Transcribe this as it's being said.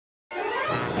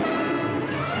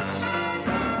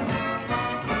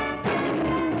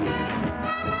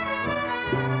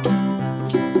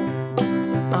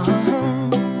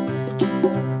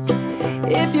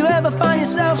If you ever find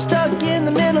yourself stuck in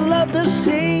the middle of the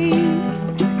sea,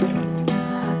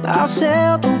 I'll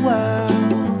sail the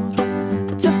world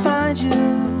to find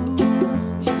you.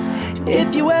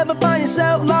 If you ever find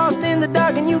yourself lost in the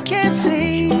dark and you can't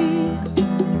see,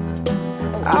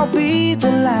 I'll be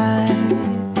the light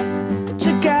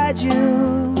to guide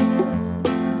you.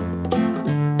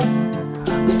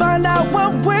 Find out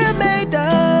what we're made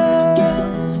of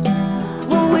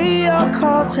when we are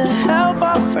called to help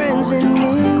our friends in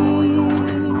need.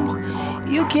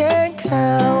 You can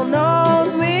count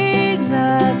on me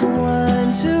like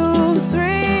 1, 2,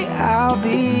 3, I'll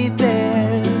be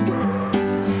there.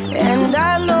 And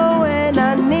I know when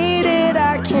I need it,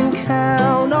 I can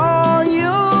count on you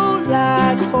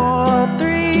like 4,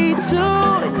 3, 2,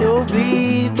 and you'll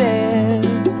be there.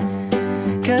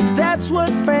 'Cause that's what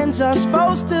friends are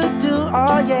supposed to do,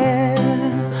 oh yeah.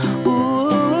 Ooh,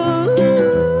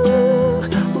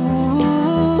 ooh,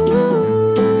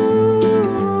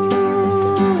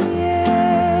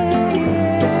 yeah,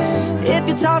 yeah. If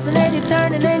you're tossing and you're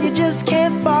turning and you just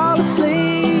can't fall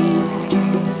asleep,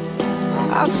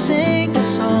 I'll sing a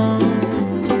song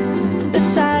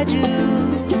beside you.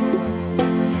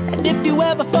 And if you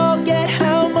ever forget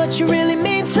how much you really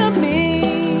mean to me,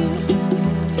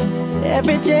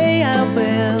 every day I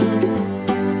will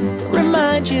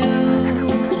remind you.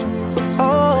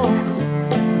 Oh,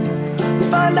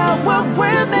 find out what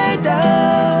we're made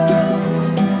of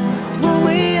when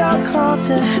we are called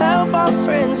to help our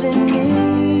friends in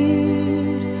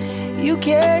need. You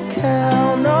can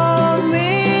count on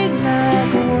me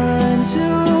like 1,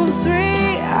 2,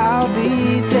 3, I'll be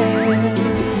there.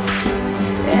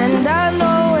 And I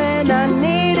know when I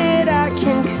need it, I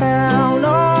can count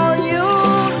on you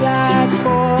like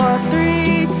 4,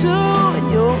 3, 2, and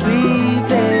you'll be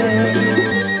there.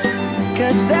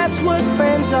 'Cause that's what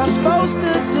friends are supposed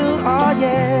to do, oh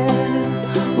yeah.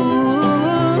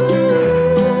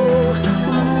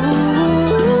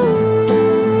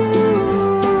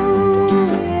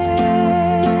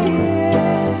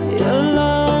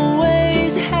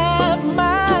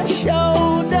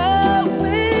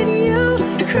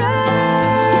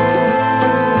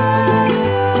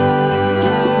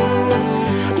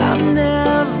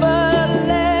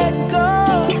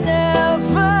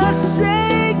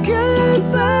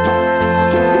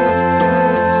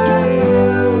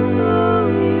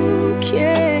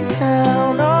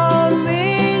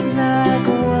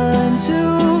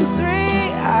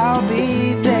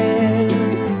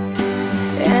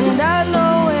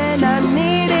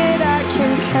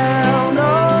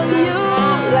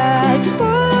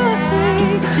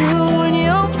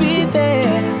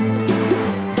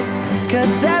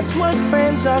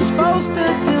 Are supposed to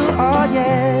do, oh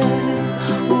yeah.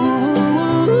 Ooh,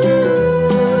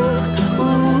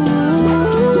 ooh.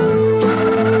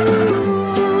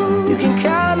 You can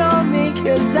count on me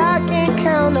 'cause I can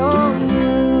count on